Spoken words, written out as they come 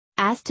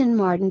Aston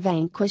Martin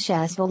Vanquish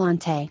S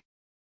Volante.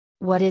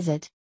 What is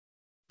it?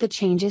 The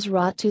changes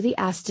wrought to the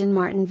Aston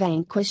Martin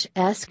Vanquish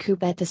S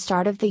coupe at the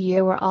start of the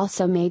year were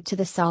also made to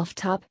the soft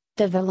top,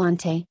 the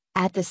Volante,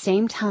 at the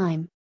same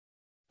time.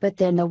 But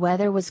then the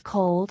weather was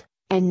cold,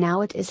 and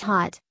now it is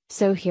hot,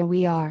 so here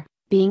we are,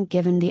 being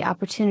given the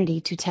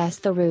opportunity to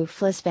test the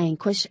roofless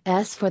Vanquish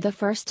S for the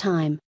first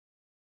time.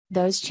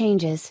 Those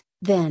changes,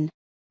 then.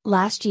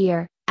 Last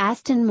year,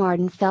 Aston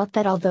Martin felt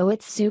that although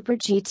its Super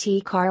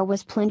GT car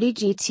was plenty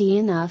GT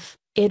enough,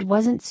 it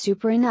wasn't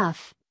super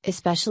enough,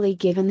 especially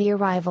given the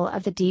arrival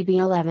of the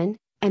DB11,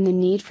 and the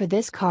need for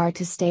this car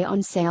to stay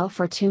on sale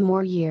for 2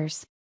 more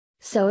years.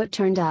 So it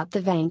turned up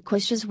the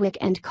Vanquish's wick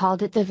and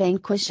called it the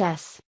Vanquish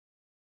S.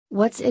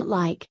 What's it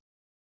like?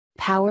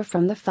 Power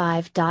from the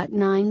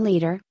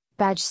 5.9-liter,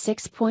 badge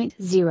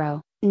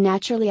 6.0,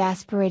 naturally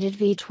aspirated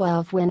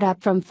V12 went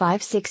up from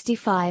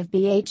 565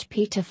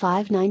 bhp to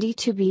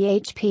 592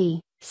 bhp,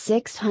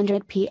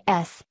 600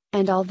 PS,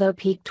 and although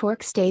peak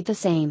torque stayed the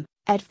same,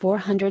 at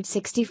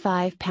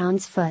 465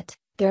 pounds-foot,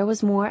 there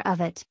was more of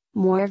it,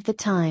 more of the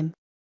time.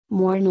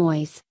 More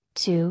noise,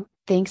 too,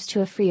 thanks to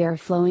a freer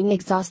flowing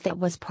exhaust that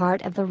was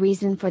part of the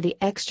reason for the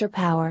extra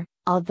power,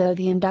 although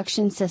the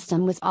induction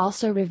system was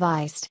also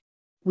revised.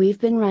 We've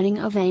been running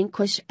a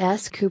Vanquish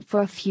S coupe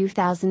for a few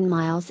thousand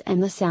miles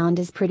and the sound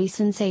is pretty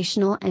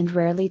sensational and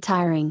rarely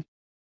tiring.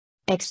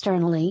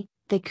 Externally,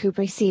 the coupe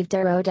received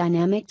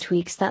aerodynamic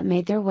tweaks that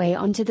made their way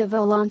onto the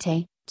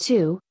Volante,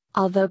 too,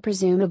 although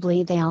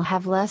presumably they'll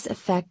have less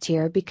effect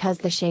here because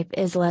the shape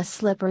is less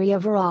slippery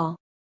overall.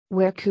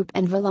 Where coupe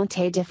and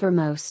Volante differ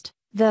most,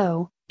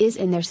 though, is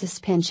in their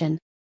suspension.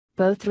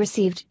 Both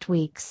received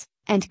tweaks,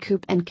 and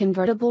coupe and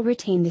convertible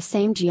retain the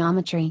same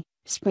geometry,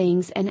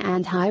 springs and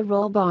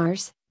anti-roll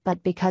bars,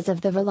 but because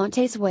of the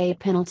Volante's weight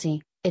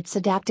penalty, its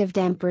adaptive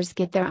dampers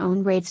get their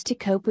own rates to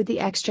cope with the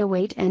extra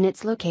weight and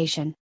its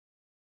location.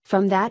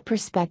 From that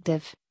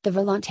perspective, the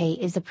Volante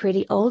is a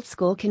pretty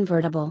old-school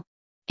convertible.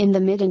 In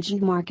the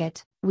mid-engine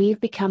market, we've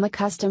become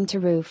accustomed to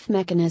roof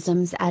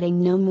mechanisms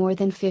adding no more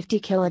than 50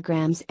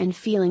 kilograms and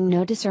feeling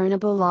no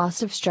discernible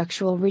loss of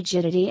structural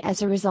rigidity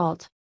as a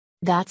result.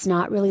 That's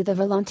not really the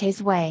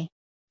Volante's way.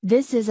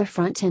 This is a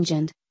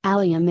front-engined,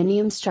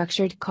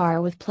 aluminium-structured car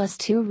with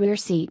 +2 rear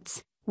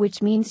seats,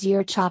 which means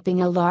you're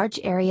chopping a large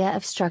area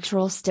of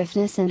structural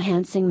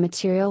stiffness-enhancing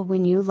material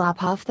when you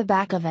lop off the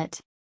back of it.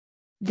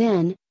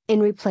 Then, in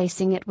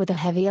replacing it with a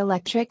heavy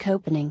electric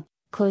opening,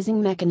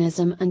 closing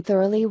mechanism and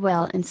thoroughly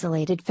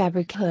well-insulated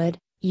fabric hood,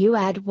 you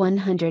add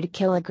 100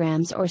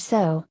 kilograms or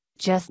so,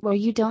 just where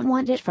you don't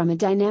want it from a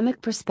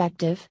dynamic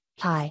perspective,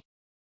 high.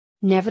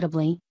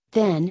 Inevitably,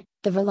 then,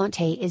 the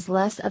Volante is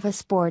less of a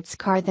sports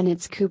car than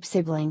its coupe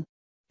sibling.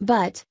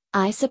 But,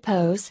 I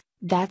suppose,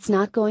 that's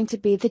not going to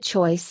be the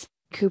choice,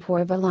 coupe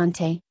or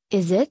Volante,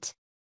 is it?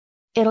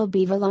 It'll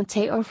be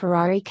Volante or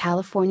Ferrari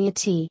California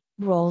T,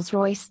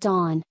 Rolls-Royce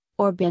Dawn,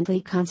 or Bentley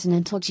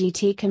Continental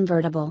GT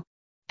convertible.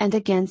 And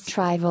against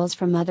rivals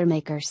from other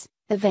makers,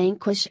 the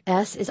Vanquish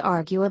S is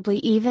arguably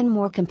even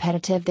more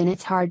competitive than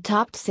its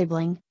hard-topped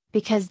sibling,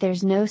 because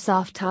there's no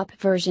soft-top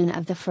version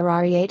of the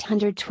Ferrari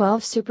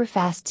 812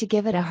 Superfast to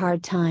give it a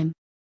hard time.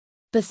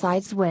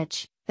 Besides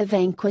which, the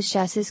Vanquish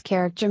S's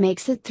character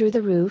makes it through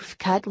the roof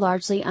cut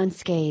largely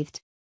unscathed.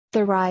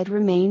 The ride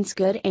remains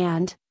good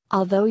and,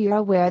 although you're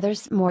aware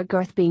there's more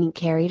girth being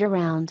carried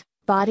around,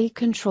 body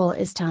control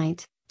is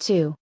tight,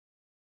 too.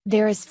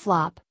 There is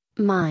flop,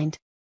 mind.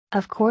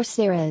 Of course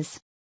there is.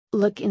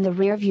 Look in the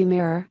rearview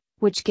mirror,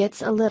 which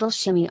gets a little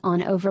shimmy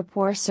on over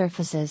poor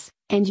surfaces,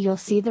 and you'll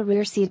see the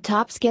rear seat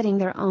tops getting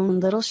their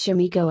own little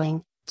shimmy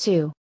going,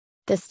 too.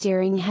 The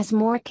steering has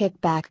more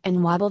kickback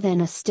and wobble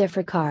than a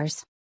stiffer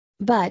car's.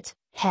 But,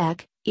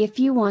 heck, if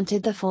you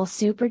wanted the full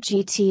Super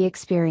GT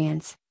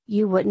experience,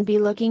 you wouldn't be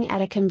looking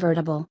at a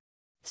convertible.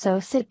 So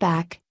sit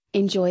back,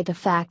 enjoy the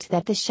fact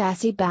that the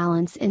chassis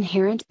balance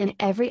inherent in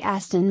every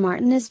Aston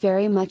Martin is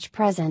very much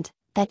present,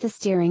 that the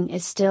steering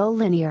is still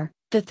linear,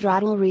 the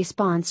throttle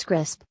response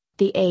crisp,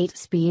 the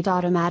 8-speed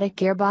automatic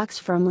gearbox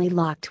firmly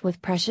locked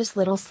with precious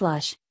little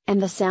slush,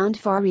 and the sound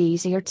far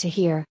easier to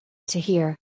hear.